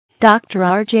Dr.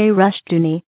 R.J.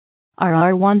 Rushdoony,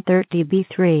 RR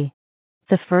 130b3.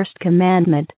 The First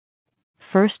Commandment.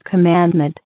 First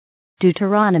Commandment.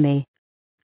 Deuteronomy.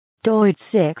 Doid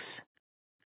 6.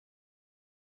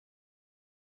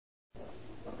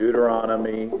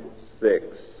 Deuteronomy 6.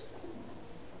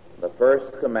 The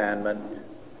First Commandment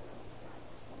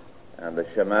and the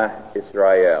Shema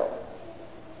Israel.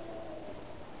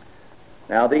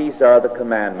 Now these are the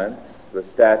commandments, the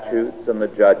statutes, and the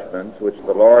judgments which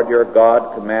the Lord your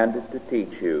God commanded to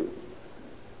teach you,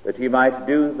 that ye might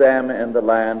do them in the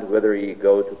land whither ye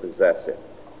go to possess it,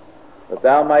 that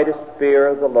thou mightest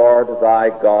fear the Lord thy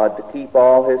God, to keep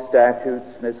all his statutes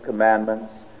and his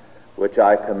commandments, which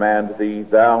I command thee,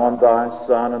 thou and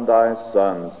thy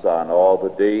son's son, all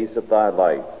the days of thy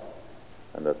life,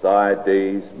 and that thy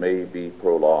days may be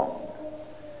prolonged.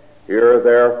 Hear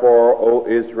therefore, O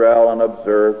Israel, and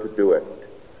observe to do it,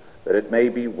 that it may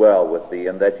be well with thee,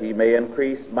 and that ye may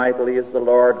increase mightily, as the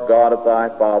Lord God of thy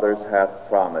fathers hath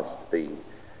promised thee,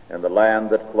 in the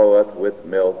land that floweth with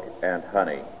milk and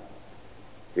honey.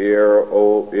 Hear,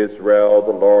 O Israel,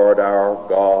 the Lord our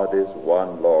God is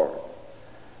one Lord.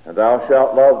 And thou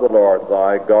shalt love the Lord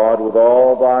thy God with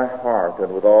all thy heart,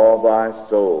 and with all thy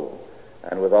soul,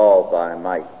 and with all thy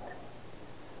might.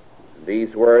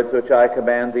 These words which I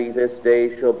command thee this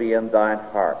day shall be in thine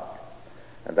heart,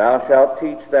 and thou shalt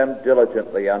teach them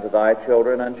diligently unto thy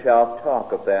children, and shalt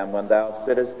talk of them when thou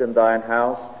sittest in thine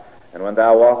house, and when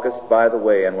thou walkest by the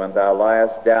way, and when thou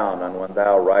liest down, and when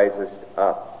thou risest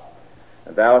up.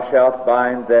 And thou shalt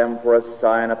bind them for a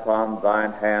sign upon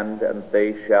thine hand, and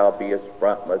they shall be as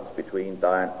frontlets between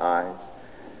thine eyes.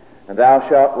 And thou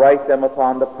shalt write them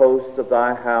upon the posts of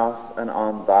thy house and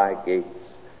on thy gates.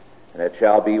 And it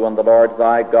shall be, when the Lord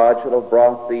thy God shall have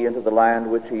brought thee into the land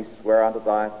which he sware unto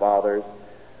thy fathers,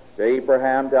 to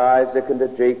Abraham, to Isaac, and to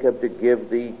Jacob, to give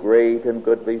thee great and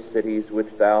goodly cities which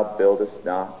thou buildest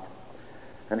not,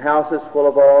 and houses full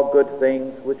of all good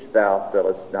things which thou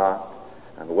fillest not,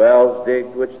 and wells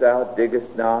digged which thou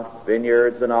diggest not,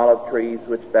 vineyards and olive trees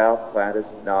which thou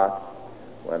plantest not.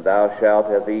 When thou shalt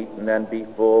have eaten and be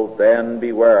full, then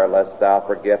beware lest thou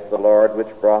forget the Lord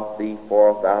which brought thee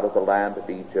forth out of the land of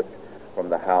Egypt from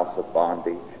the house of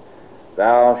bondage.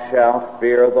 Thou shalt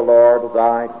fear the Lord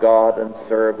thy God, and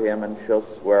serve him, and shalt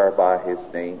swear by his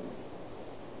name.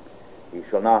 Ye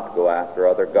shall not go after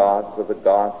other gods of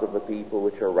the people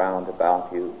which are round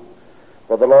about you.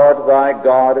 For the Lord thy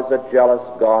God is a jealous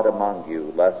God among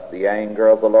you, lest the anger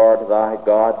of the Lord thy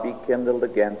God be kindled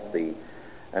against thee,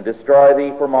 and destroy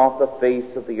thee from off the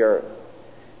face of the earth.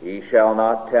 Ye shall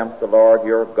not tempt the Lord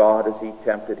your God as ye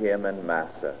tempted him in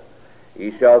Massah.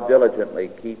 Ye shall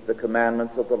diligently keep the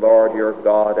commandments of the Lord your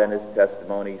God, and his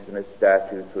testimonies and his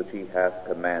statutes which he hath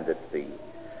commanded thee.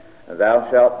 And thou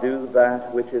shalt do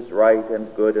that which is right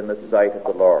and good in the sight of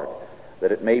the Lord,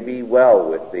 that it may be well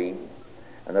with thee,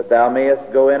 and that thou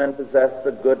mayest go in and possess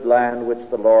the good land which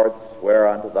the Lord sware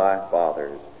unto thy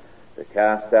fathers, to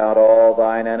cast out all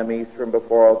thine enemies from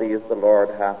before thee, as the Lord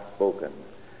hath spoken.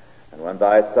 And when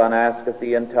thy son asketh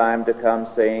thee in time to come,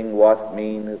 saying, What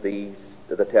mean these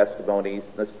to the testimonies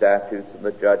and the statutes and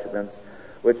the judgments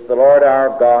which the Lord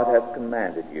our God hath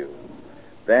commanded you?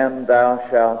 Then thou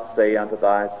shalt say unto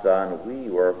thy son, We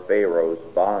were Pharaoh's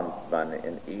bondsmen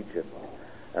in Egypt,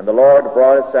 and the Lord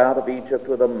brought us out of Egypt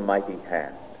with a mighty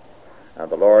hand. And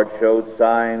the Lord showed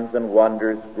signs and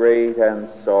wonders great and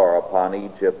sore upon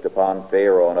Egypt, upon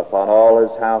Pharaoh, and upon all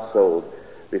his household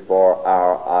before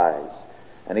our eyes.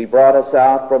 And he brought us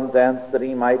out from thence, that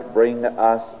he might bring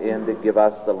us in to give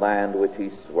us the land which he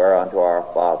sware unto our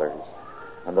fathers.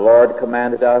 And the Lord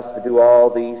commanded us to do all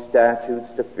these statutes,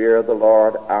 to fear the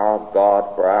Lord our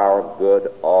God for our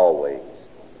good always,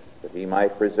 that he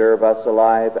might preserve us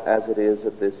alive as it is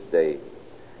at this day.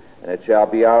 And it shall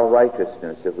be our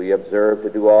righteousness if we observe to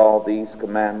do all these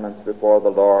commandments before the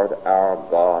Lord our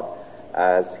God,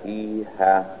 as he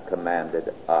hath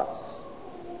commanded us.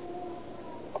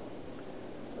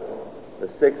 The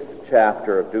 6th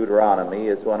chapter of Deuteronomy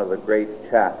is one of the great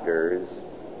chapters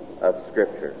of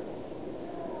Scripture.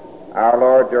 Our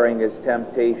Lord, during his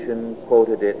temptation,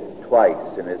 quoted it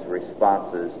twice in his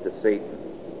responses to Satan.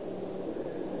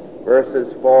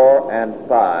 Verses 4 and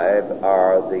 5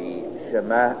 are the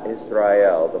Shema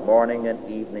Israel, the morning and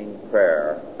evening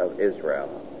prayer of Israel.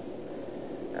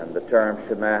 And the term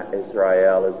Shema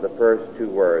Israel is the first two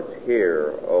words,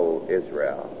 Hear, O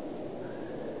Israel.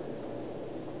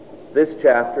 This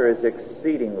chapter is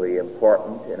exceedingly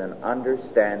important in an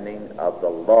understanding of the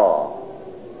law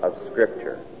of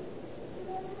Scripture,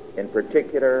 in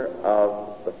particular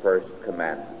of the first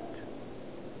commandment.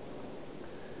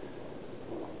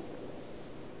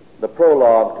 The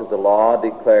prologue to the law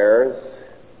declares,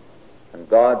 "And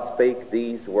God spake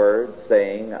these words,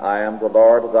 saying, I am the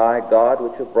Lord thy God,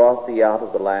 which have brought thee out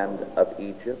of the land of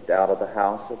Egypt, out of the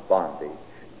house of bondage."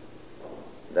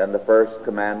 Then the first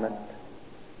commandment,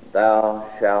 "Thou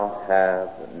shalt have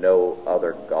no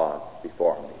other gods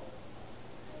before me."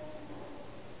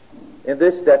 In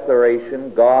this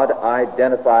declaration, God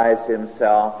identifies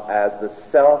himself as the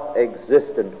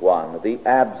self-existent one, the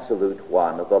absolute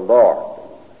one, the Lord.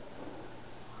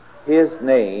 His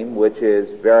name, which is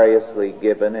variously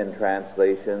given in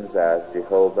translations as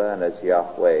Jehovah and as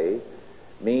Yahweh,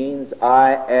 means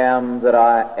I am that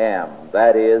I am.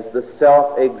 That is, the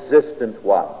self-existent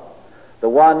one, the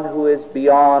one who is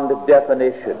beyond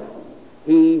definition,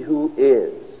 he who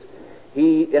is,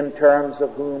 he in terms of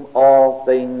whom all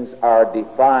things are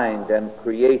defined and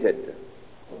created.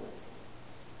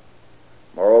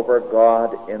 Moreover,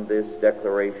 God in this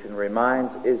declaration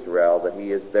reminds Israel that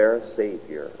he is their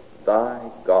Savior, thy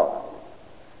God,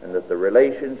 and that the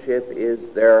relationship is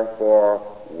therefore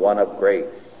one of grace.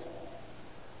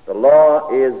 The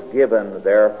law is given,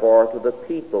 therefore, to the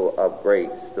people of grace,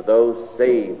 to those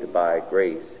saved by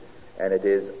grace, and it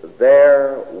is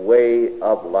their way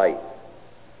of life.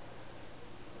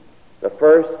 The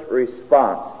first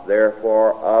response,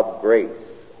 therefore, of grace,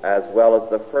 as well as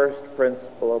the first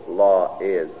principle of law,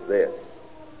 is this: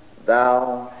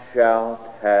 "Thou shalt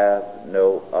have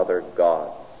no other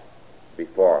gods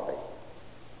before me."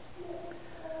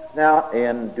 Now,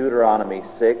 in Deuteronomy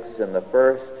 6, in the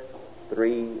first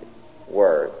 3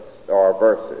 words or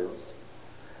verses,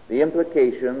 the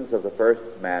implications of the first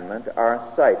commandment are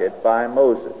cited by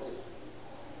Moses.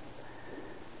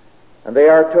 And they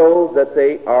are told that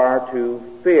they are to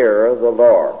fear the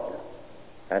Lord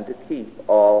and to keep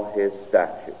all his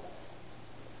statutes.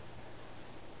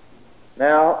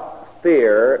 Now,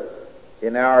 fear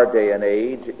in our day and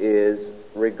age is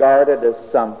regarded as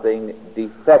something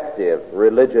defective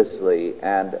religiously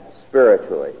and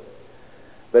spiritually,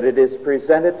 but it is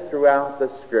presented throughout the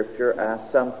Scripture as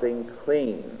something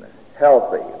clean,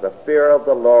 healthy. The fear of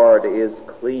the Lord is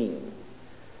clean.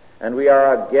 And we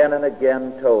are again and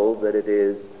again told that it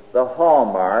is the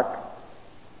hallmark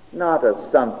not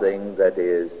of something that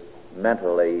is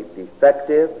mentally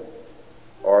defective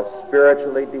or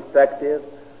spiritually defective,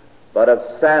 but of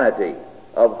sanity,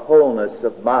 of wholeness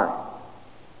of mind.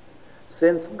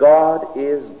 Since God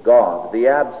is God, the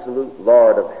absolute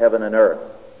Lord of heaven and earth,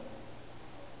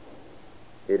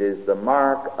 it is the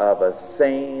mark of a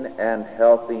sane and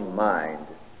healthy mind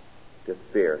to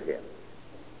fear him.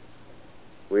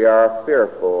 We are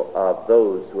fearful of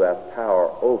those who have power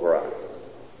over us.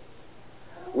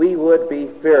 We would be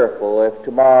fearful if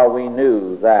tomorrow we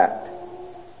knew that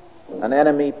an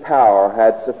enemy power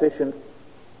had sufficient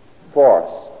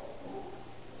force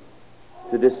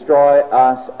to destroy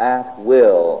us at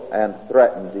will and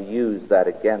threaten to use that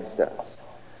against us.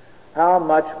 How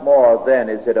much more then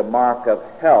is it a mark of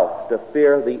health to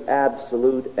fear the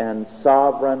absolute and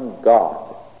sovereign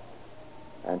God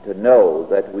and to know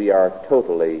that we are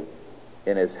totally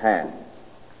in his hands.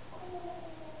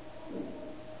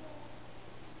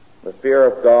 The fear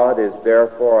of God is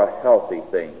therefore a healthy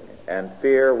thing, and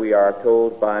fear, we are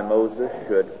told by Moses,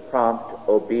 should prompt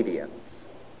obedience.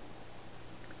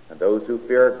 And those who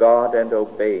fear God and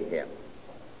obey him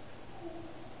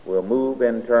will move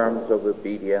in terms of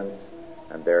obedience,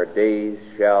 and their days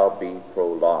shall be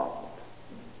prolonged.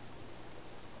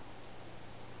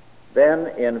 Then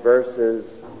in verses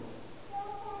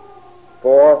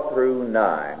 4 through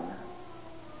 9,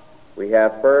 we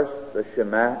have first the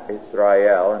Shema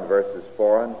Israel in verses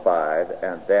 4 and 5,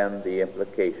 and then the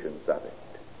implications of it.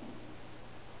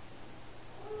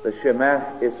 The Shema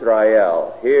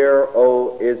Israel, "Hear,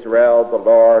 O Israel, the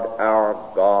Lord our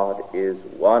God is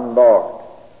one Lord.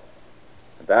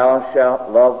 Thou shalt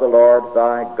love the Lord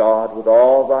thy God with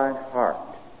all thine heart,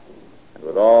 and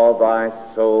with all thy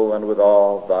soul, and with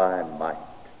all thy might."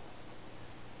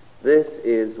 This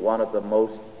is one of the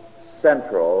most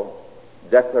central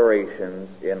declarations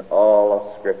in all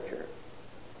of Scripture.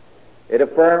 It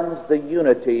affirms the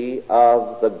unity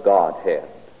of the Godhead.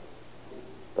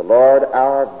 The Lord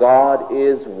our God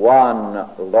is one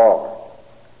Lord.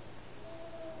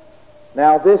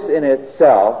 Now, this in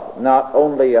itself not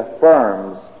only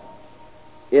affirms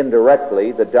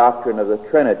indirectly the doctrine of the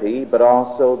Trinity, but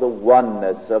also the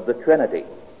oneness of the Trinity.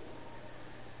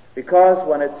 Because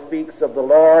when it speaks of the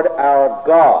Lord our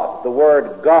God, the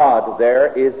word God there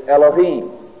is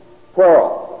Elohim,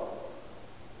 plural.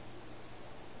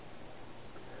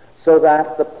 So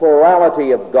that the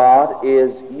plurality of God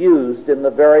is used in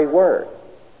the very word.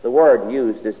 The word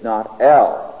used is not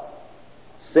El,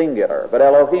 singular, but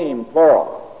Elohim,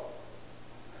 plural.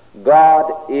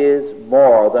 God is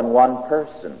more than one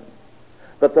person.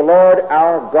 But the Lord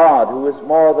our God, who is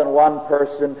more than one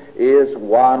person, is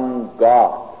one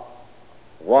God,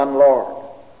 one Lord.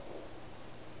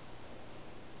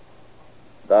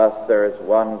 Thus there is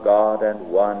one God and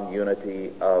one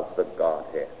unity of the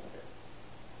Godhead.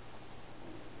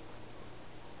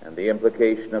 And the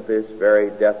implication of this very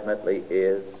definitely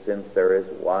is, since there is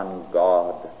one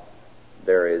God,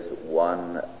 there is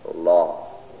one law.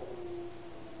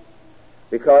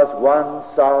 Because one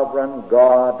sovereign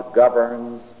God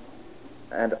governs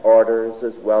and orders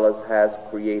as well as has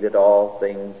created all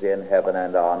things in heaven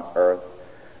and on earth,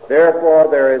 therefore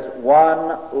there is one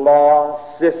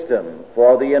law system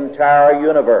for the entire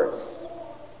universe.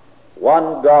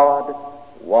 One God,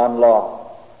 one law.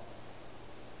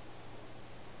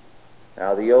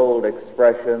 Now, the old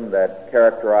expression that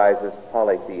characterizes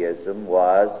polytheism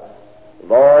was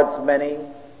Lord's many,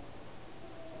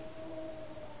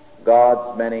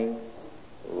 God's many,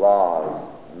 laws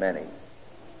many.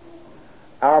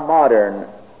 Our modern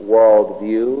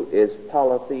worldview is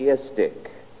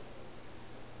polytheistic.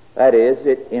 That is,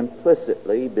 it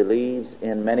implicitly believes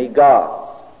in many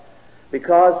gods.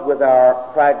 Because with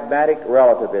our pragmatic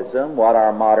relativism, what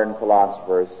our modern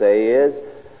philosophers say is,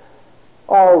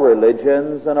 all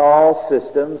religions and all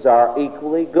systems are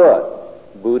equally good.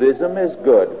 Buddhism is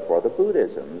good for the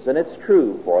Buddhisms, and it's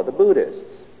true for the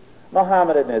Buddhists.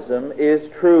 Mohammedanism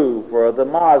is true for the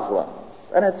Muslims,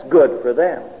 and it's good for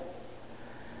them.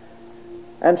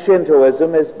 And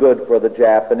Shintoism is good for the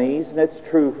Japanese, and it's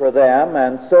true for them,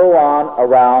 and so on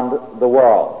around the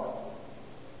world.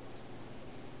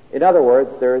 In other words,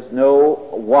 there is no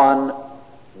one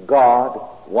God,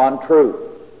 one truth,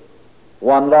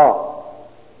 one law.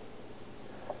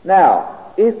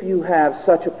 Now, if you have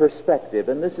such a perspective,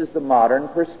 and this is the modern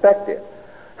perspective,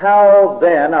 how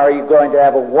then are you going to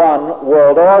have a one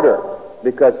world order?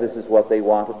 Because this is what they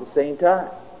want at the same time.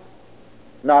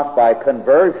 Not by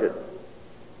conversion.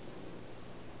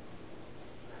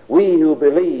 We who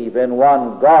believe in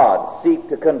one God seek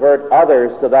to convert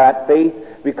others to that faith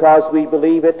because we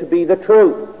believe it to be the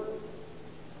truth.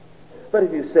 But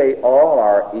if you say all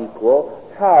are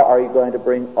equal, how are you going to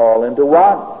bring all into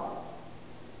one?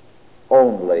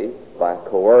 Only by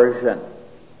coercion.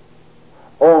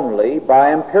 Only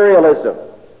by imperialism.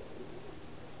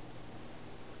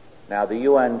 Now, the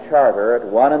UN Charter at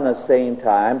one and the same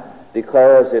time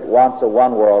declares it wants a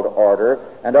one-world order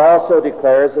and also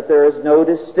declares that there is no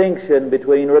distinction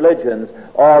between religions.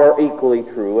 All are equally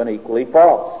true and equally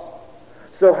false.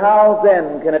 So how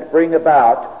then can it bring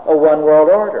about a one-world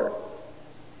order?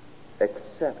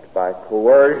 Except by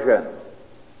coercion.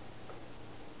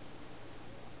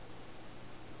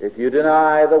 If you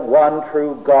deny the one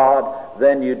true God,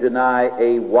 then you deny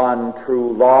a one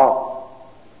true law.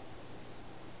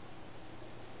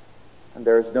 And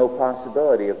there is no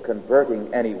possibility of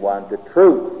converting anyone to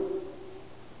truth,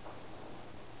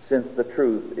 since the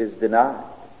truth is denied.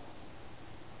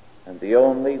 And the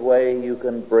only way you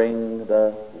can bring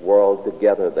the world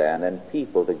together then, and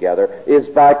people together, is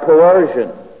by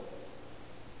coercion.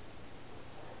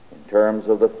 In terms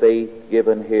of the faith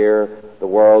given here, the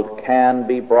world can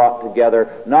be brought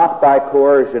together not by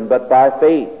coercion, but by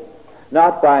faith,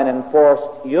 not by an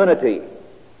enforced unity,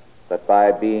 but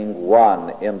by being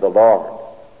one in the Lord.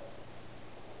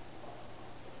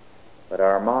 But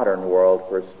our modern world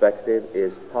perspective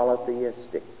is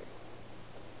polytheistic.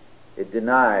 It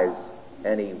denies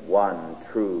any one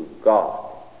true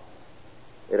God.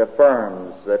 It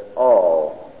affirms that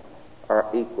all are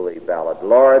equally valid.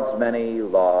 Lords many,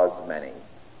 laws many.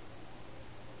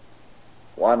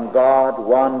 One God,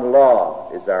 one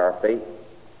law is our faith.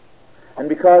 And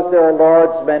because there are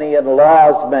lords many and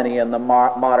laws many in the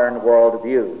modern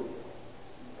worldview,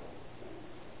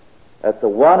 at the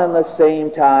one and the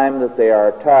same time that they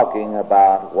are talking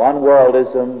about one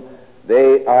worldism,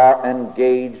 they are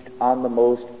engaged on the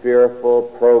most fearful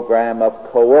program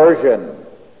of coercion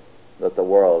that the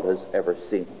world has ever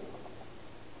seen.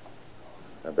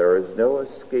 And there is no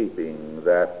escaping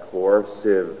that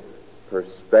coercive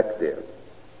perspective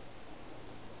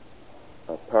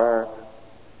apart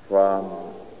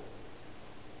from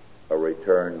a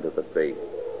return to the faith.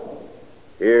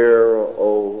 Hear,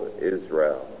 O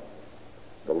Israel,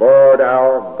 the Lord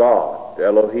our God,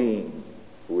 Elohim,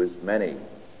 who is many,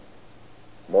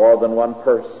 more than one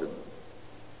person,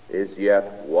 is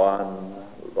yet one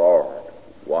Lord,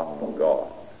 one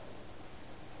God.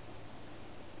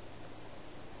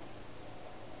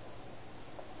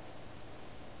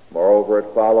 Moreover,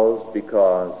 it follows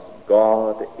because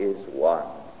God is one.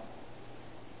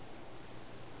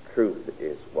 truth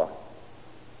is one.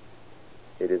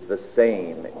 It is the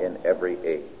same in every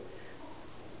age.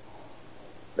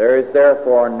 There is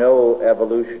therefore no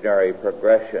evolutionary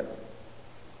progression,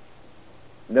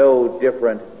 no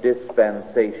different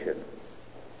dispensations.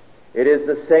 It is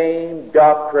the same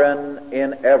doctrine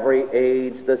in every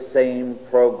age, the same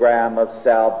program of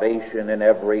salvation in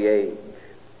every age.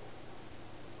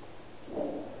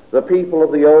 The people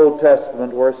of the Old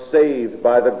Testament were saved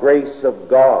by the grace of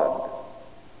God,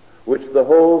 which the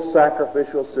whole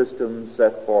sacrificial system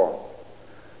set forth.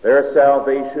 Their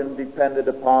salvation depended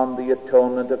upon the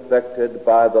atonement effected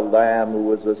by the Lamb who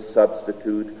was a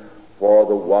substitute for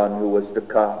the one who was to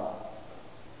come.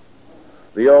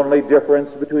 The only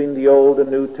difference between the Old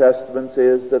and New Testaments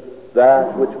is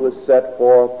that which was set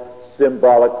forth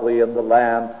symbolically in the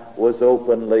Lamb was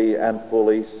openly and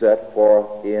fully set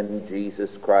forth in Jesus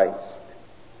Christ.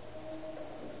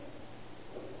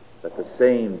 But the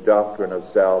same doctrine of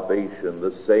salvation,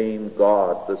 the same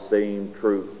God, the same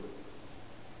truth.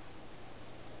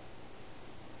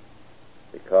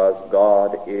 Because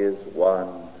God is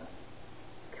one,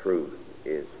 truth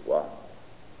is one.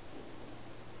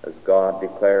 As God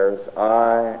declares,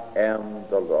 I am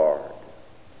the Lord,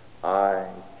 I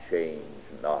change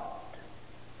not.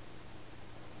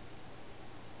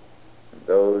 And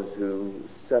those who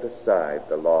set aside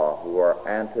the law, who are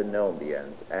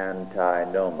antinomians,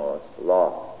 antinomos,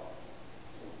 law,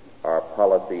 are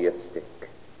polytheistic.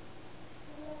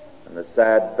 And the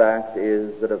sad fact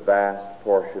is that a vast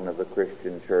portion of the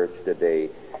Christian church today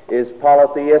is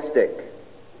polytheistic.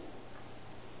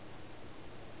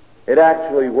 It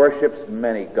actually worships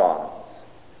many gods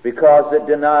because it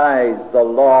denies the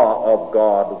law of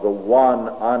God, the one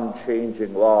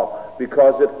unchanging law,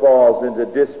 because it falls into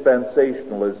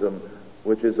dispensationalism,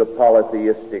 which is a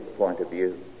polytheistic point of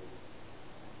view.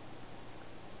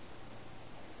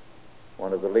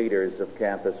 One of the leaders of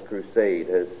Campus Crusade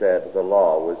has said the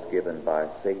law was given by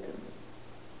Satan.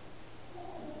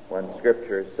 When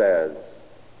Scripture says,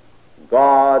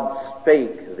 God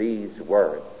spake these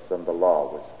words, and the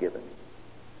law was given.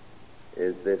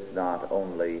 Is this not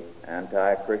only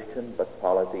anti-Christian, but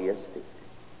polytheistic?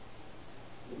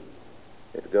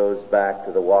 It goes back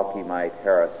to the Walkemite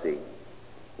heresy,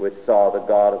 which saw the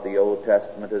God of the Old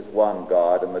Testament as one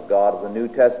God, and the God of the New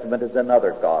Testament as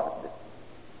another God.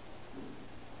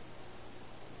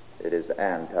 It is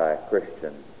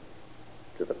anti-Christian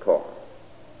to the core.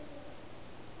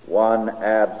 One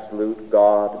absolute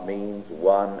God means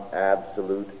one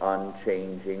absolute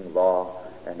unchanging law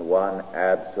and one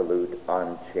absolute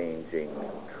unchanging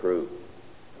truth.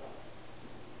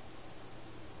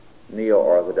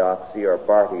 Neo-Orthodoxy or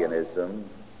Barthianism,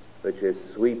 which is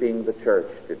sweeping the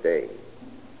church today,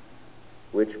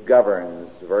 which governs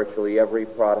virtually every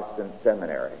Protestant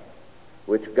seminary,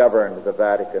 which governed the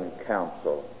Vatican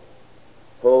Council,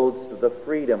 holds to the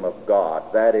freedom of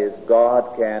God. That is,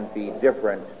 God can be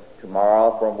different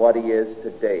tomorrow from what he is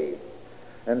today.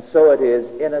 And so it is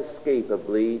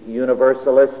inescapably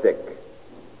universalistic,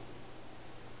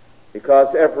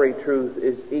 because every truth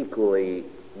is equally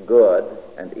good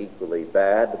and equally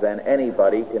bad. Then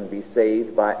anybody can be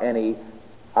saved by any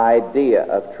idea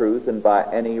of truth and by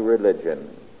any religion.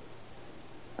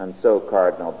 And so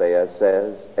Cardinal Bea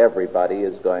says everybody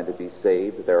is going to be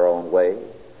saved their own way.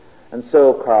 And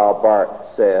so Karl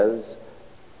Barth says,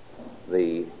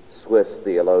 the Swiss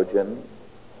theologian,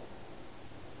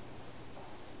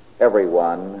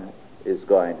 everyone is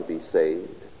going to be saved.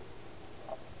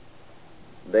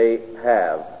 They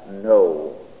have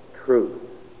no truth.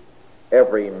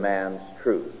 Every man's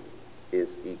truth is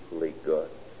equally good.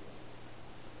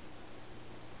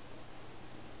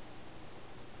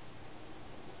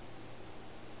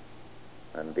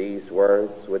 And these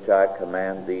words which I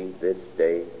command thee this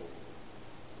day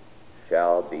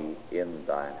shall be in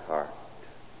thine heart.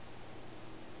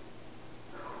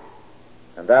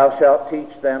 And thou shalt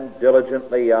teach them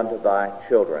diligently unto thy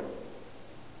children,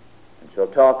 and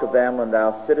shalt talk of them when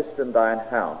thou sittest in thine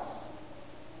house,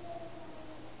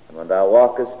 and when thou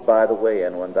walkest by the way,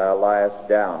 and when thou liest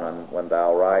down, and when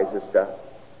thou risest up.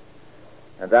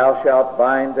 And thou shalt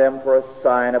bind them for a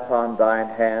sign upon thine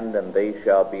hand, and they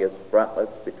shall be as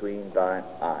frontlets between thine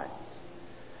eyes.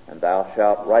 And thou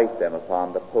shalt write them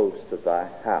upon the posts of thy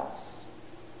house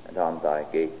and on thy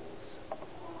gates.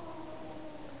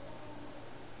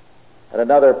 At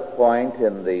another point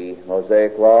in the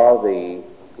Mosaic Law, the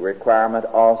requirement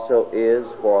also is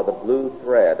for the blue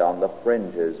thread on the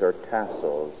fringes or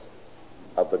tassels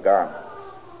of the garments.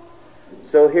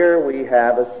 So here we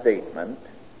have a statement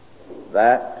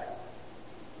that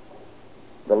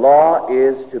the law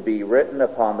is to be written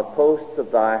upon the posts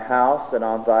of thy house and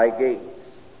on thy gates.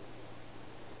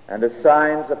 and the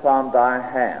signs upon thy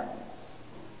hands,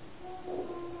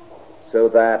 so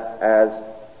that as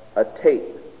a tape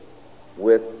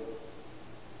with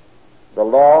the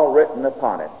law written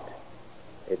upon it,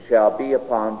 it shall be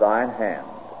upon thine hand,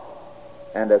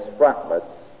 and as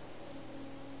frontlets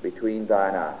between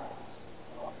thine eyes.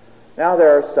 Now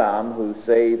there are some who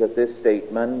say that this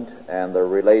statement and the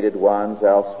related ones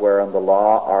elsewhere in the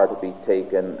law are to be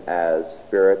taken as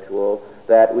spiritual,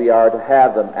 that we are to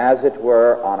have them, as it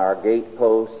were, on our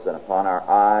gateposts and upon our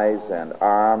eyes and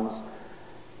arms.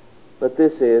 But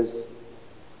this is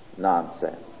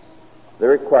nonsense. The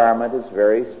requirement is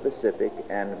very specific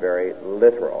and very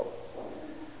literal.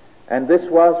 And this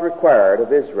was required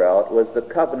of Israel. It was the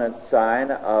covenant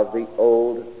sign of the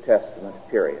Old Testament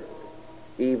period.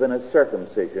 Even as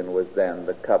circumcision was then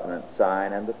the covenant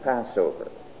sign and the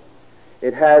Passover.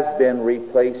 It has been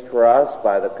replaced for us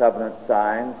by the covenant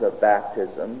signs of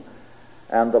baptism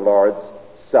and the Lord's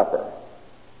Supper.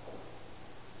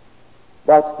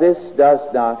 But this does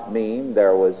not mean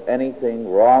there was anything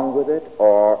wrong with it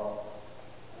or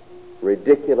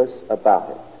ridiculous about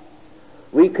it.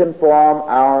 We conform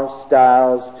our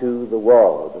styles to the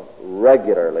world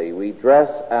regularly. We dress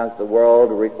as the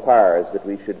world requires that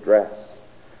we should dress.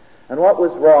 And what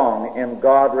was wrong in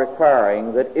God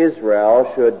requiring that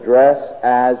Israel should dress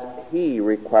as He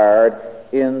required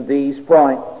in these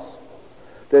points?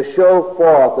 To show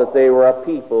forth that they were a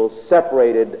people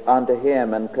separated unto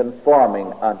Him and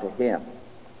conforming unto Him.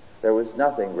 There was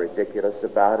nothing ridiculous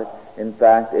about it. In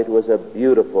fact, it was a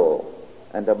beautiful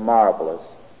and a marvelous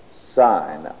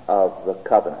sign of the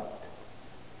covenant.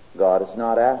 God has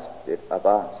not asked it of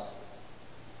us.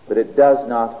 But it does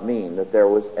not mean that there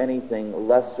was anything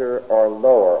lesser or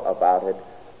lower about it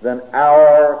than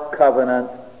our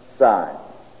covenant signs.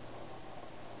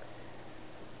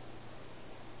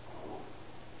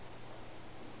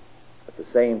 At the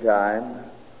same time,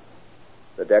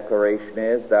 the declaration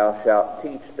is, thou shalt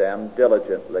teach them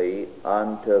diligently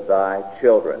unto thy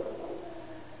children.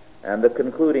 And the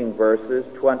concluding verses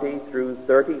 20 through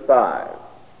 35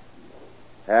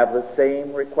 have the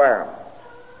same requirement.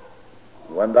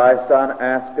 When thy son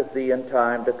asketh thee in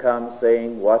time to come,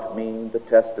 saying, what mean the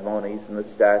testimonies and the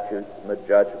statutes and the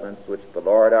judgments which the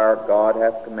Lord our God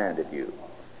hath commanded you?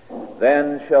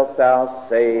 Then shalt thou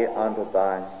say unto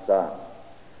thy son,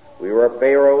 we were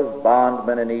Pharaoh's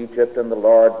bondmen in Egypt, and the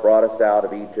Lord brought us out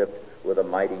of Egypt with a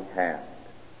mighty hand.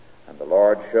 And the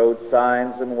Lord showed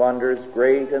signs and wonders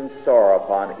great and sore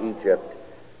upon Egypt,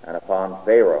 and upon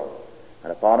Pharaoh,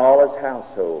 and upon all his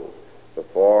household,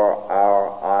 before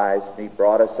our eyes, and He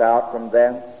brought us out from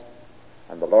thence,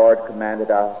 and the Lord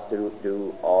commanded us to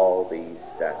do all these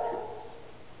statutes.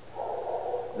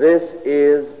 This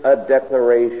is a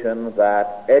declaration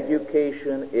that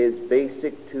education is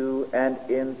basic to and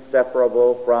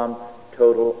inseparable from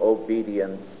total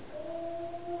obedience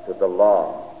to the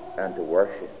law and to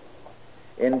worship.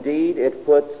 Indeed, it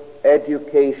puts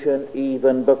education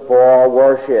even before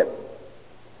worship.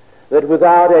 That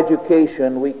without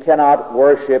education we cannot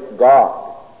worship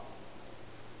God.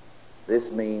 This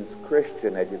means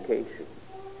Christian education.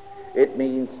 It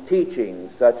means teaching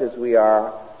such as we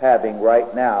are having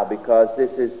right now, because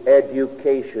this is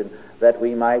education that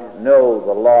we might know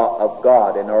the law of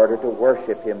God in order to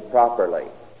worship Him properly.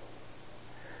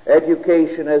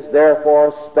 Education is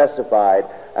therefore specified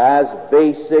as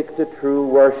basic to true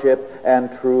worship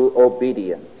and true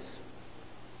obedience.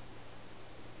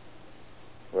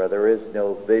 Where there is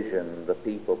no vision, the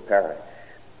people perish.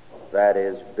 That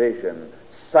is vision,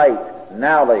 sight,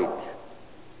 knowledge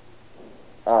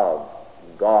of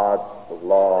God's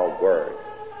law word.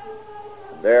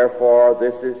 Therefore,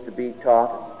 this is to be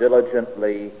taught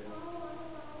diligently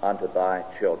unto thy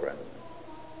children.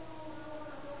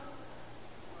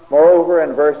 Moreover,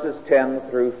 in verses 10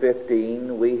 through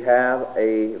 15, we have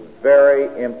a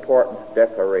very important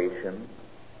declaration,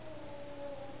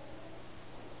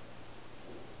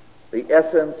 the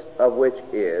essence of which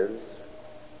is,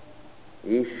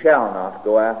 ye shall not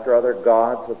go after other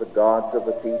gods of the gods of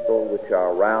the people which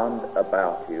are round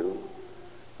about you,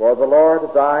 for the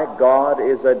Lord thy God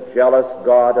is a jealous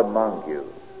God among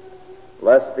you,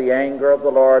 lest the anger of the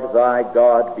Lord thy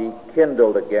God be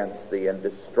kindled against thee and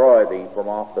destroy thee from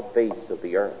off the face of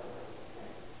the earth.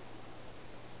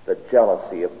 The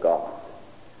jealousy of God.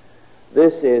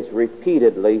 This is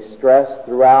repeatedly stressed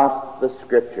throughout the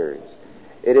Scriptures.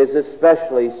 It is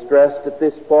especially stressed at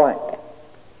this point.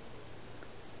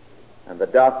 And the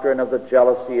doctrine of the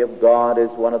jealousy of God is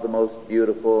one of the most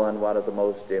beautiful and one of the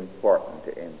most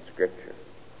important in Scripture.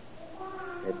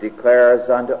 It declares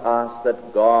unto us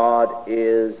that God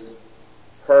is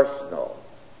personal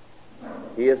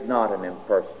He is not an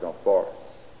impersonal force.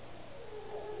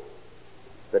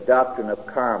 The doctrine of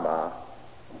karma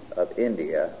of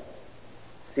India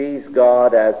sees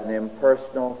God as an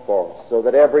impersonal force, so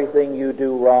that everything you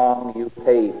do wrong you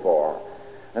pay for.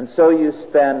 And so you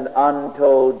spend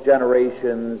untold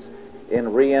generations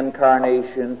in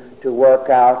reincarnation to work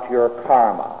out your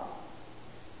karma.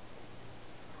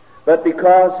 But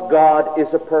because God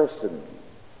is a person,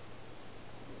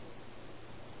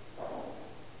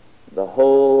 the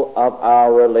whole of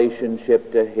our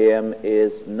relationship to Him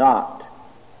is not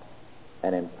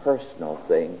an impersonal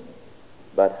thing,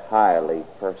 but highly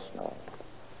personal.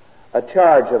 A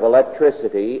charge of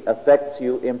electricity affects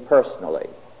you impersonally.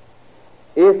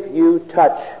 If you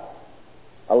touch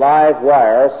a live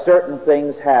wire, certain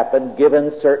things happen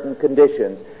given certain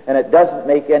conditions, and it doesn't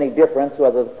make any difference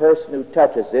whether the person who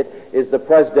touches it is the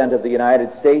President of the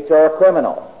United States or a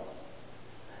criminal.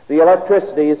 The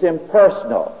electricity is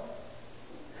impersonal.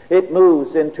 It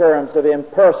moves in terms of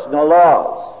impersonal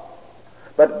laws.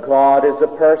 But God is a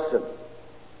person.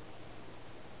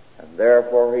 And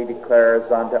therefore He declares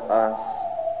unto us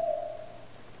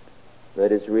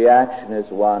that His reaction is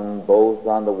one both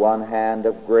on the one hand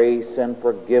of grace and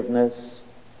forgiveness,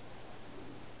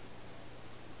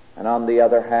 and on the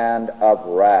other hand of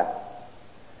wrath,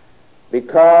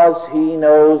 because He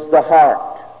knows the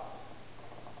heart,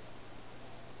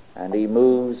 and He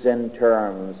moves in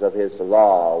terms of His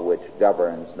law, which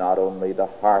governs not only the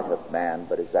heart of man,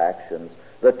 but his actions,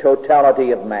 the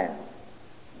totality of man.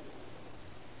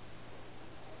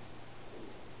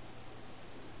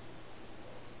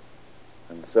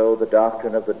 And so the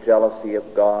doctrine of the jealousy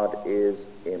of God is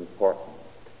important.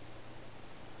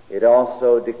 It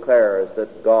also declares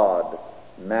that God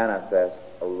manifests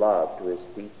a love to His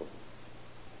people,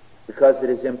 because it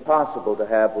is impossible to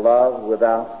have love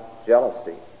without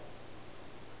jealousy.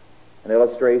 An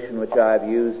illustration which I've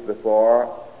used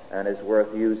before and is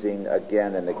worth using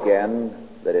again and again,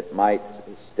 that it might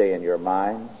stay in your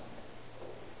minds,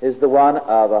 is the one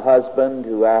of a husband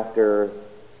who, after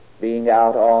being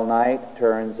out all night,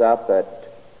 turns up at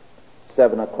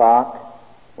 7 o'clock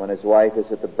when his wife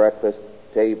is at the breakfast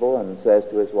table and says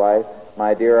to his wife,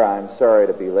 "My dear, I'm sorry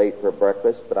to be late for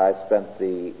breakfast, but I spent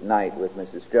the night with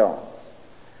Mrs. Jones."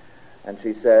 And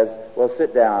she says, "Well,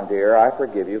 sit down, dear. I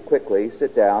forgive you. Quickly,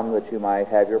 sit down that you might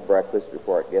have your breakfast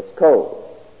before it gets cold."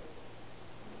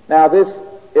 Now, this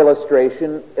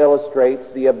illustration illustrates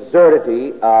the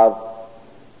absurdity of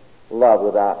love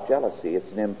without jealousy.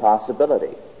 It's an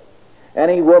impossibility.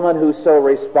 Any woman who so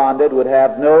responded would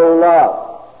have no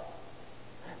love,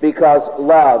 because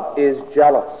love is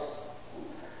jealous.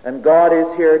 And God is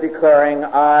here declaring,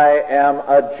 "I am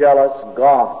a jealous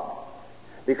God,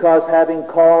 because having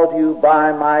called you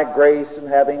by my grace and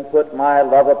having put my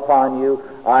love upon you,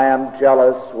 I am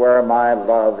jealous where my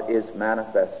love is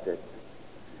manifested.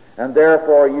 And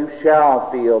therefore you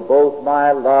shall feel both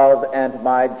my love and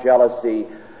my jealousy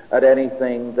at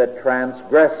anything that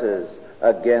transgresses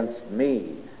against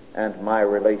me and my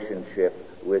relationship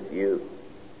with you."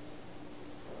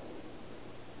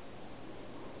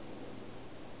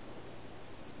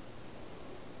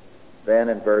 Then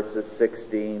in verses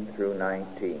 16 through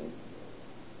 19,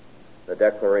 the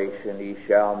declaration, "Ye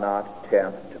shall not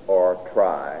tempt or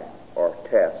try or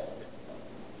test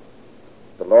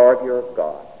the Lord your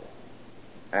God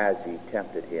as ye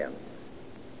tempted him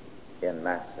in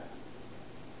Massah.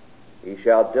 Ye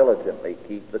shall diligently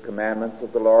keep the commandments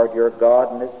of the Lord your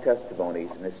God and his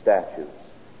testimonies and his statutes,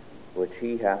 which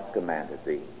he hath commanded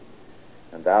thee.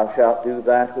 And thou shalt do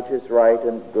that which is right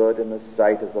and good in the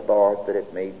sight of the Lord, that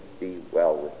it may be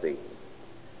well with thee,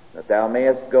 that thou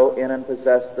mayest go in and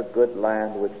possess the good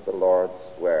land which the Lord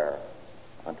sware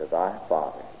unto thy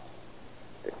fathers,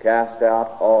 to cast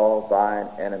out all thine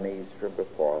enemies from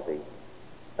before thee,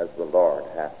 as the Lord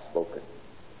hath spoken.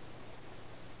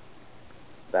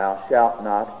 Thou shalt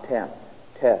not tempt,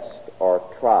 test, or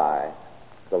try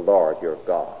the Lord your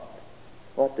God."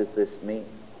 What does this mean?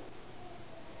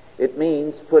 It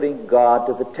means putting God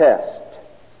to the test.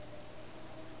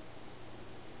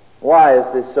 Why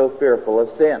is this so fearful a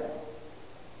sin?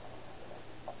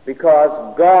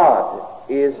 Because God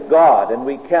is God, and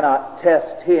we cannot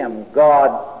test him.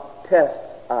 God tests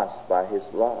us by his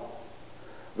love.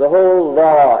 The whole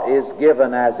law is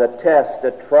given as a test,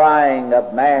 a trying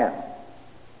of man.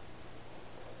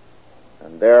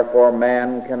 And therefore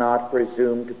man cannot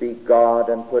presume to be God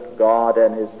and put God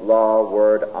and his law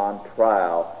word on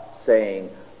trial, saying,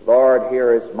 "Lord,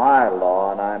 here is my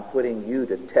law, and I'm putting you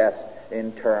to test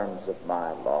in terms of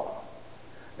my law."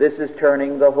 This is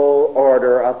turning the whole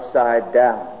order upside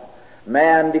down.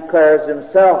 Man declares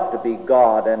himself to be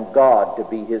God and God to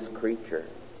be his creature.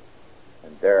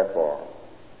 And therefore,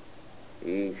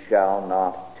 ye shall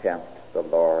not tempt the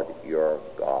Lord your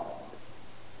God.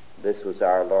 This was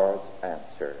our Lord's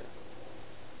answer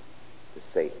to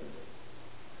Satan,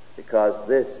 because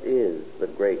this is the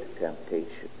great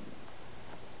temptation.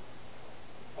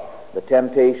 The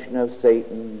temptation of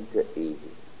Satan to Eve.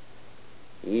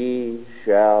 Ye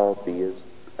shall be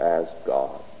as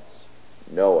gods,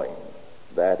 knowing,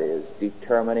 that is,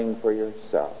 determining for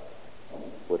yourself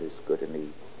what is good and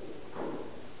evil.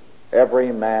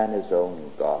 Every man his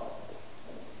own God.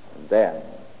 And then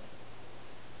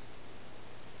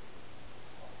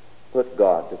put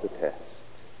God to the test.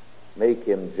 Make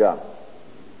him jump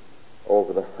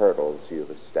over the hurdles you've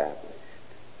established.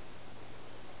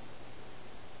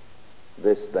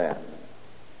 This, then,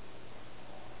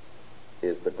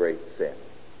 is the great sin.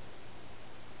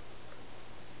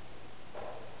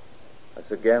 As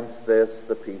against this,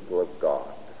 the people of God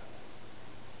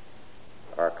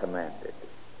are commanded.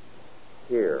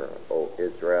 Hear, O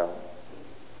Israel,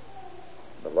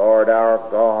 the Lord our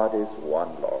God is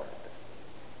one Lord.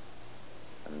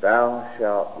 And thou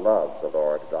shalt love the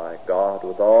Lord thy God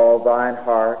with all thine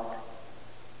heart,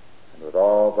 and with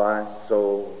all thy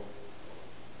soul,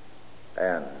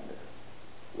 and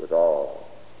with all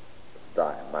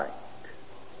thy might.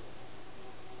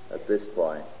 At this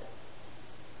point,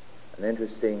 an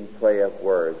interesting play of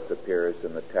words appears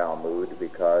in the Talmud,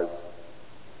 because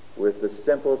with the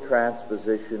simple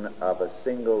transposition of a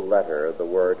single letter, the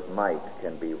word might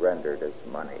can be rendered as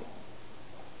money.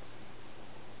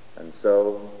 And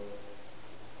so,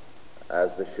 as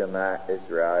the Shema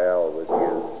Israel was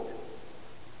used,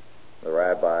 the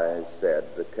rabbis said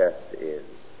the test is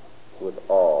with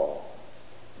all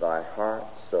thy heart,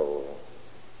 soul,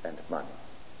 and money.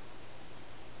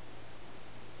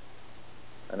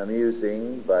 An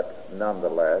amusing but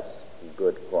nonetheless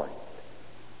good point.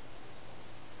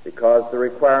 Because the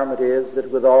requirement is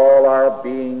that with all our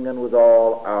being and with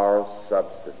all our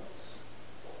substance,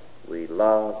 we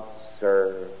love,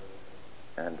 serve,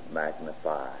 and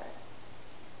magnify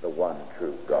the one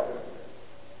true God.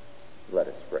 Let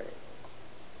us pray.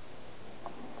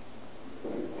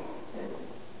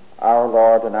 Our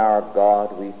Lord and our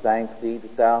God, we thank Thee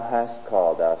that Thou hast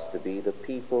called us to be the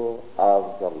people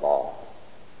of the law.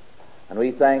 And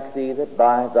we thank Thee that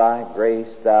by Thy grace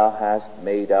Thou hast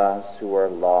made us who are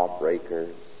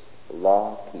lawbreakers,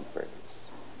 law keepers.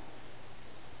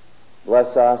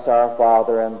 Bless us, our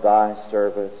Father, in Thy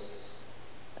service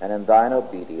and in Thine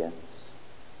obedience,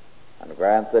 and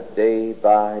grant that day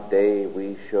by day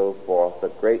we show forth the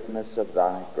greatness of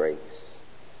Thy grace,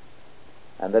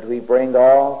 and that we bring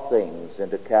all things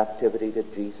into captivity to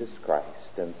Jesus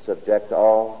Christ, and subject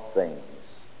all things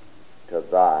to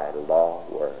Thy law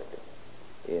word.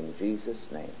 In Jesus'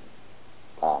 name,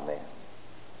 amen.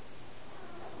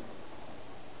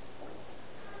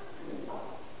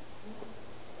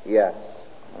 Yes.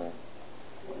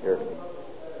 Here.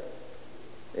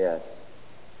 Yes.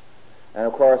 And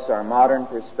of course, our modern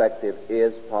perspective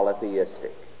is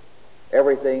polytheistic.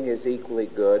 Everything is equally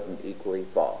good and equally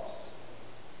false.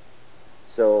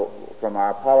 So, from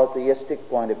our polytheistic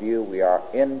point of view, we are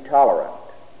intolerant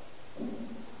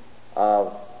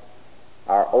of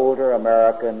our older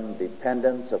American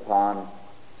dependence upon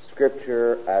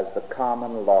Scripture as the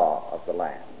common law of the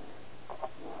land.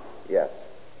 Yes.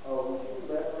 Would you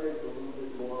elaborate a little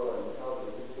bit more on how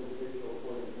the dispensational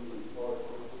point of view is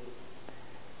polytheistic?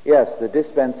 Yes, the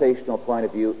dispensational point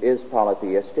of view is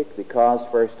polytheistic because,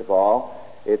 first of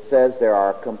all, it says there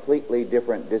are completely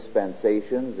different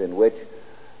dispensations in which,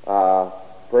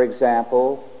 for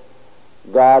example,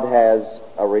 God has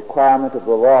a requirement of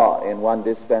the law in one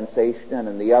dispensation, and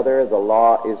in the other, the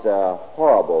law is a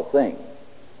horrible thing.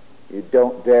 You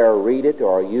don't dare read it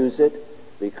or use it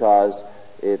because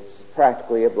it's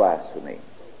practically a blasphemy.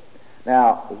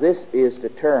 Now, this is to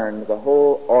turn the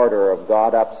whole order of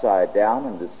God upside down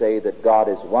and to say that God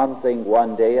is one thing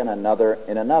one day and another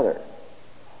in another.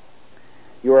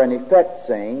 You are in effect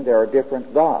saying there are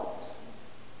different gods.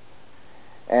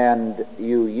 And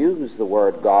you use the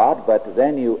word God, but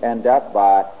then you end up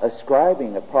by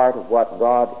ascribing a part of what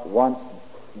God once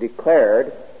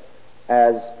declared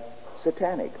as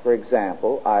satanic. For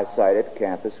example, I cited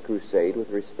Campus Crusade with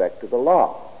respect to the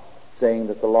law, saying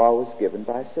that the law was given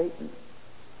by Satan.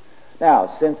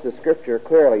 Now, since the Scripture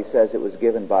clearly says it was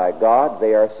given by God,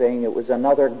 they are saying it was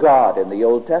another God in the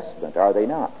Old Testament, are they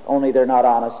not? Only they're not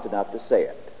honest enough to say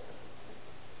it.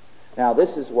 Now,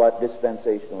 this is what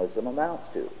dispensationalism amounts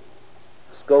to.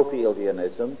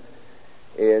 Schofieldianism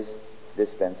is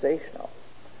dispensational.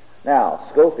 Now,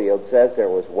 Schofield says there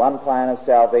was one plan of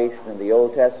salvation in the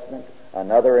Old Testament,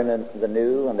 another in the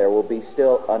New, and there will be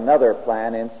still another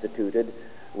plan instituted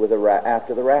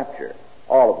after the rapture,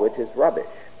 all of which is rubbish.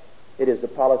 It is a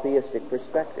polytheistic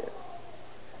perspective.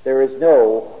 There is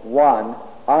no one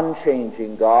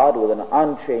unchanging God with an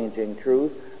unchanging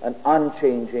truth, an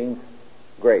unchanging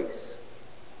grace.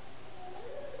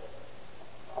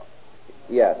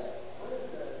 Yes.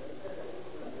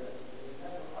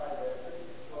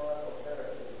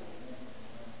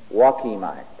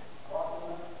 Joachimite.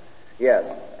 Yes,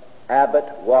 Abbot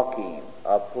Joachim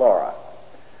of Flora,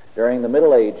 during the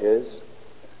Middle Ages,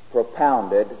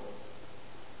 propounded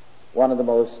one of the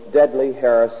most deadly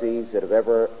heresies that have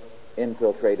ever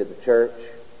infiltrated the church,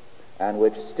 and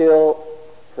which still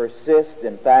persists.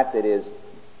 In fact, it is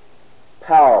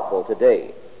powerful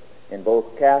today in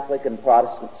both Catholic and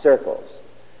Protestant circles.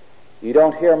 You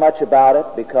don't hear much about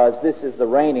it because this is the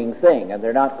reigning thing, and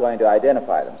they're not going to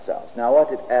identify themselves. Now, what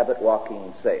did Abbot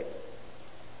Joachim say?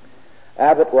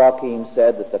 Abbot Joachim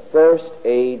said that the first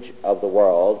age of the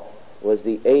world was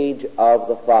the age of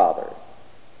the Father,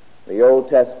 the Old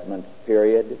Testament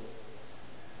period,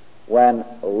 when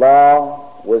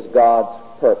law was God's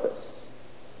purpose.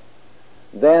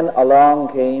 Then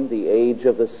along came the age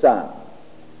of the Son,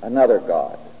 another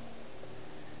God.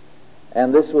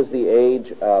 And this was the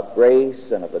age of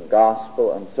grace and of the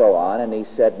gospel and so on. And he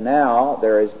said, now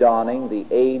there is dawning the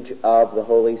age of the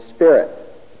Holy Spirit,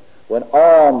 when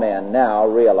all men now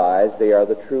realize they are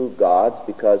the true gods,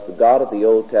 because the God of the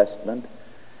Old Testament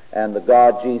and the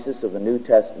God Jesus of the New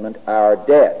Testament are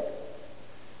dead,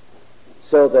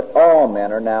 so that all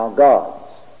men are now gods.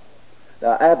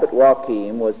 Now, Abbot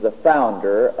Joachim was the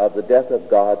founder of the Death of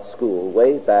God school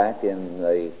way back in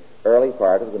the early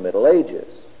part of the Middle Ages.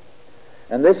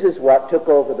 And this is what took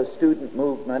over the student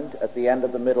movement at the end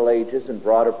of the Middle Ages and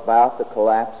brought about the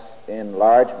collapse in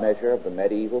large measure of the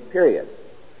medieval period.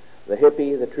 The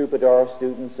hippie, the troubadour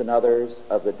students and others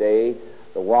of the day,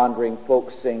 the wandering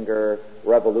folk singer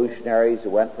revolutionaries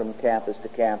who went from campus to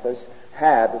campus,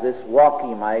 had this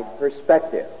Joachimite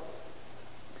perspective.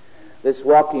 This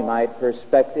Joachimite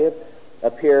perspective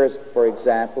appears, for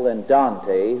example, in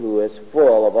Dante, who is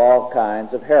full of all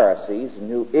kinds of heresies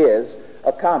and who is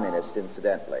a communist,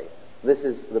 incidentally. This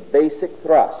is the basic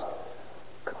thrust.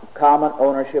 Common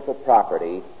ownership of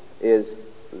property is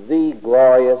the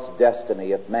glorious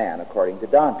destiny of man, according to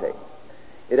Dante.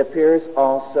 It appears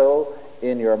also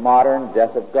in your modern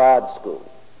Death of God school.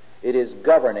 It is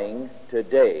governing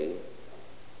today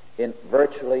in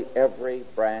virtually every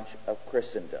branch of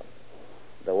Christendom.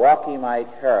 The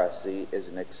Joachimite heresy is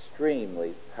an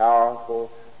extremely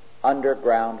powerful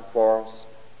underground force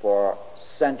for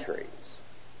centuries.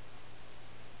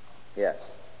 Yes.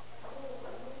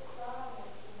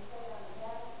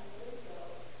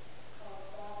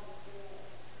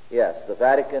 Yes, the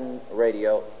Vatican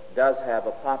Radio does have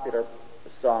a popular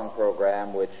song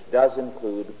program which does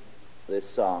include this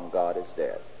song, God is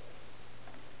Dead.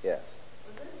 Yes.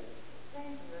 Well, this is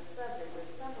changing the subject, but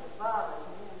something bothers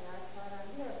me, and that's what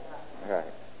I'm here about.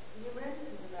 Right. You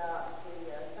mentioned about the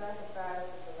sacrifice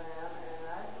of the lamb, and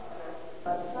I suggest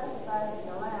the sacrifice of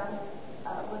the lamb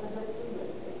was a good thing. It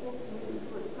seems to me it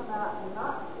would come out and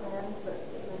not sin, but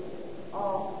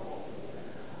all.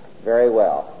 Very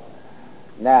well.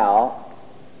 Now,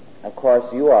 of course,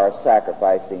 you are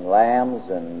sacrificing lambs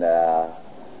and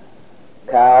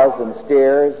cows and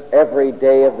steers every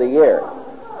day of the year.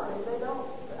 They don't.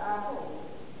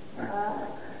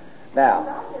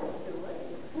 Now,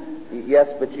 yes,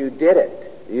 but you did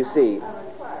it. You see,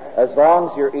 as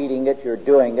long as you're eating it, you're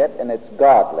doing it, and it's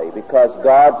godly, because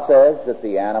God says that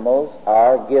the animals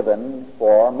are given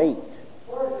for meat.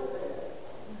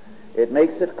 It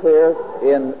makes it clear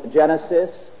in Genesis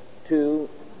to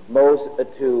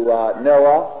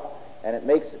Noah, and it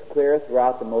makes it clear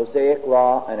throughout the Mosaic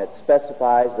Law, and it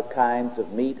specifies the kinds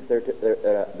of meat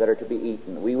that are to be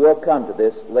eaten. We will come to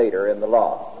this later in the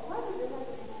law. Why did they have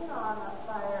to be put on the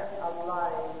fire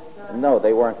alive? No,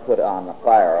 they weren't put on the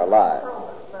fire alive.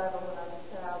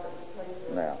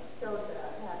 No.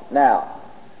 Now,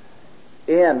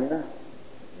 in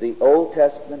the Old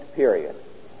Testament period,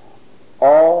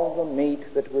 all the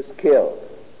meat that was killed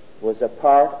was a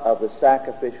part of the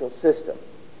sacrificial system.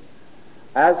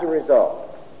 As a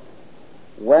result,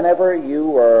 whenever you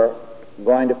were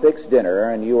going to fix dinner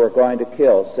and you were going to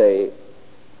kill, say,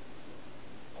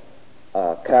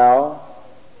 a cow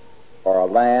or a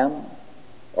lamb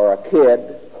or a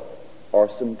kid or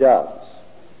some doves,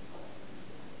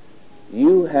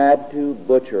 you had to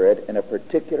butcher it in a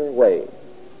particular way.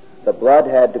 The blood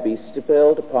had to be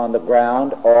spilled upon the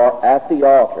ground or at the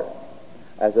altar.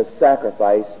 as a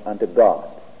sacrifice unto God,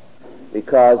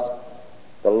 because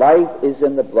the life is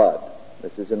in the blood.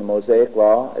 This is in the Mosaic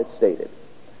Law, it's stated.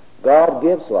 God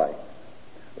gives life.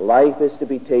 Life is to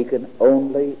be taken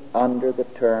only under the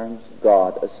terms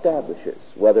God establishes,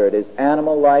 whether it is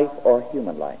animal life or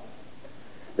human life.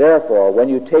 Therefore, when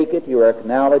you take it, you are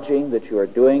acknowledging that you are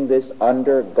doing this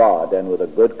under God and with a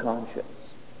good conscience.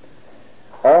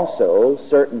 Also,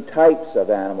 certain types of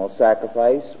animal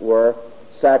sacrifice were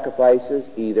sacrifices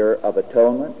either of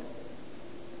atonement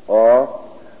or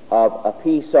of a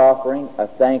peace offering, a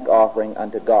thank offering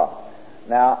unto God.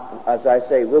 Now, as I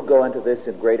say, we'll go into this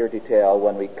in greater detail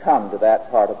when we come to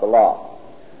that part of the law.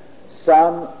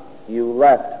 Some you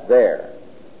left there.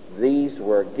 These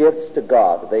were gifts to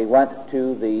God. They went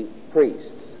to the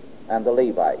priests and the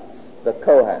Levites, the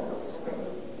Kohens.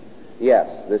 Yes,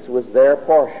 this was their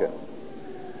portion.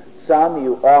 Some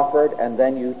you offered and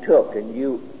then you took and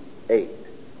you ate.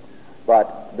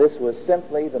 But this was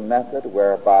simply the method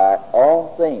whereby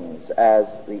all things, as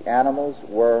the animals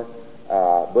were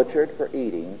butchered for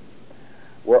eating,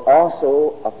 were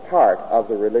also a part of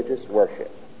the religious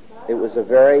worship. It was a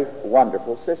very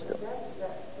wonderful system.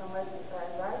 That's so much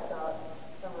as I thought,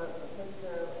 some of the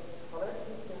picture colored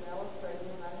picture and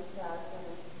illustration on the couch and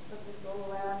put this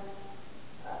little lamb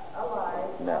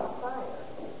alive on fire.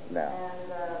 No.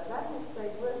 And that has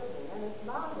stayed with me. And it's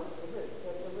not as it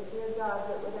that there would be a God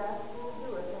that would ask you to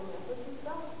do it, and but you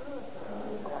don't do it.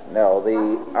 No,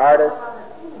 the artist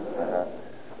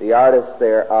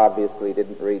there obviously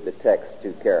didn't read the text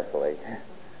too carefully.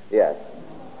 Yes.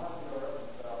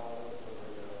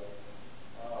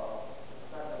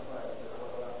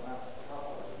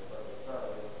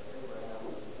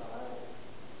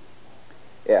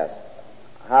 Yes.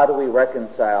 How do we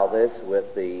reconcile this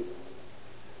with the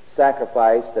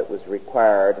sacrifice that was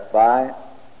required by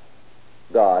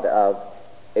God of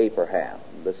Abraham,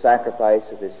 the sacrifice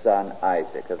of his son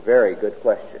Isaac? A very good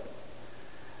question.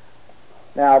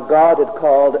 Now, God had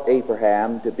called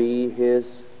Abraham to be his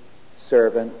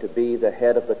servant, to be the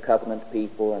head of the covenant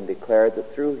people, and declared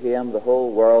that through him the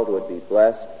whole world would be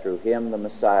blessed, through him the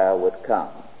Messiah would come.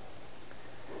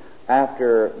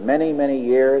 After many, many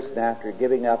years, and after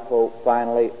giving up hope,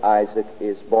 finally Isaac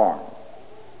is born.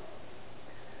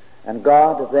 And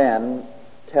God then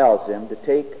tells him to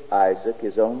take Isaac,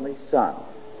 his only son,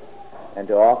 and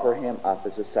to offer him up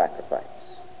as a sacrifice.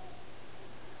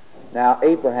 Now,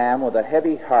 Abraham, with a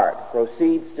heavy heart,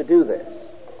 proceeds to do this.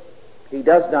 He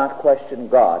does not question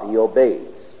God. He obeys.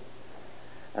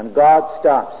 And God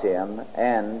stops him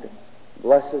and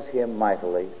blesses him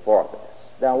mightily for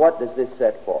this. Now, what does this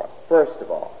set forth? First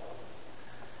of all,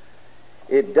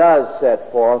 it does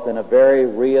set forth in a very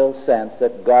real sense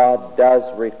that God does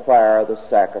require the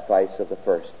sacrifice of the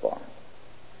firstborn.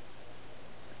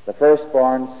 The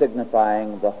firstborn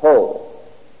signifying the whole.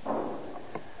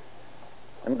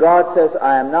 And God says,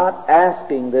 I am not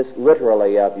asking this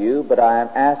literally of you, but I am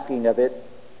asking of it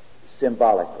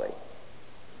symbolically.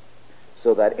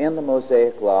 So that in the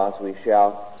Mosaic laws we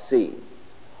shall see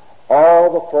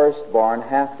all the firstborn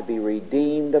have to be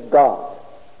redeemed of God.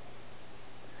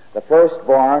 The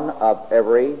firstborn of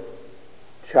every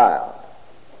child,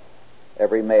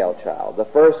 every male child, the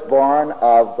firstborn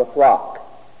of the flock.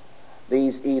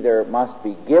 These either must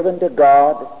be given to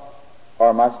God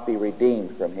or must be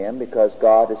redeemed from him, because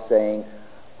God is saying,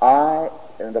 I,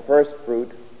 and the first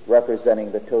fruit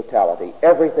representing the totality,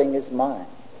 everything is mine.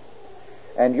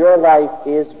 And your life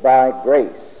is by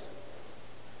grace.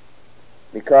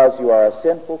 Because you are a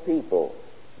sinful people,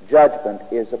 judgment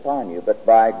is upon you, but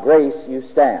by grace you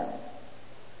stand.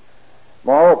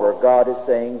 Moreover, God is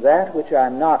saying, that which I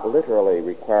am not literally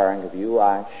requiring of you,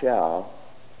 I shall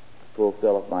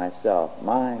fulfill of myself.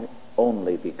 My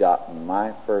only begotten,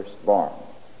 my firstborn,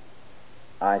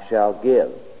 I shall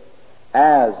give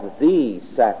as the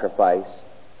sacrifice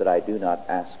that I do not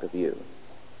ask of you.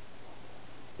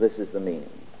 This is the meaning.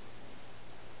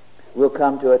 We'll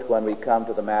come to it when we come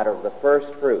to the matter of the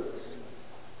first fruits,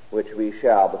 which we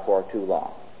shall before too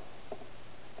long.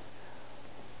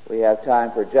 We have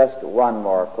time for just one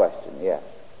more question. Yes.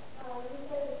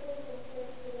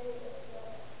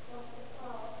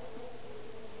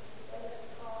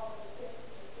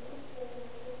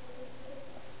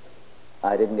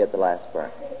 I didn't get the last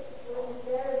part.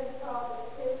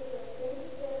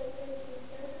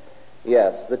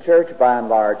 Yes, the church by and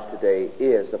large today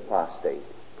is apostate.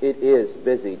 It is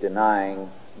busy denying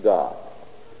God.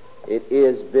 It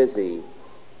is busy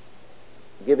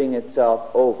giving itself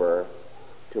over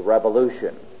to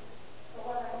revolution.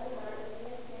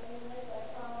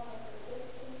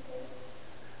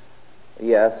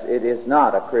 Yes, it is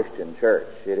not a Christian church.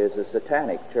 It is a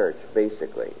satanic church,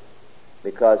 basically,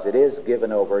 because it is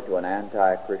given over to an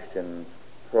anti-Christian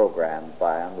program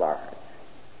by and large.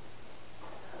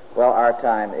 Well, our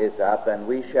time is up, and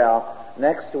we shall,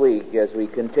 next week, as we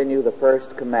continue the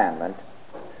first commandment,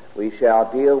 we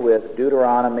shall deal with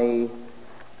Deuteronomy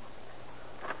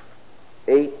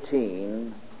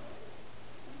 18,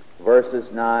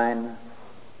 verses 9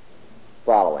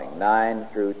 following, 9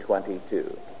 through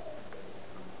 22.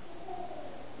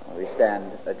 We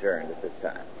stand adjourned at this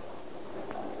time.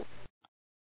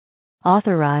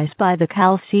 Authorized by the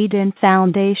Chalcedon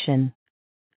Foundation.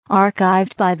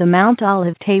 Archived by the Mount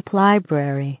Olive Tape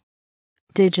Library.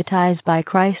 Digitized by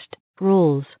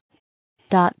ChristRules.com.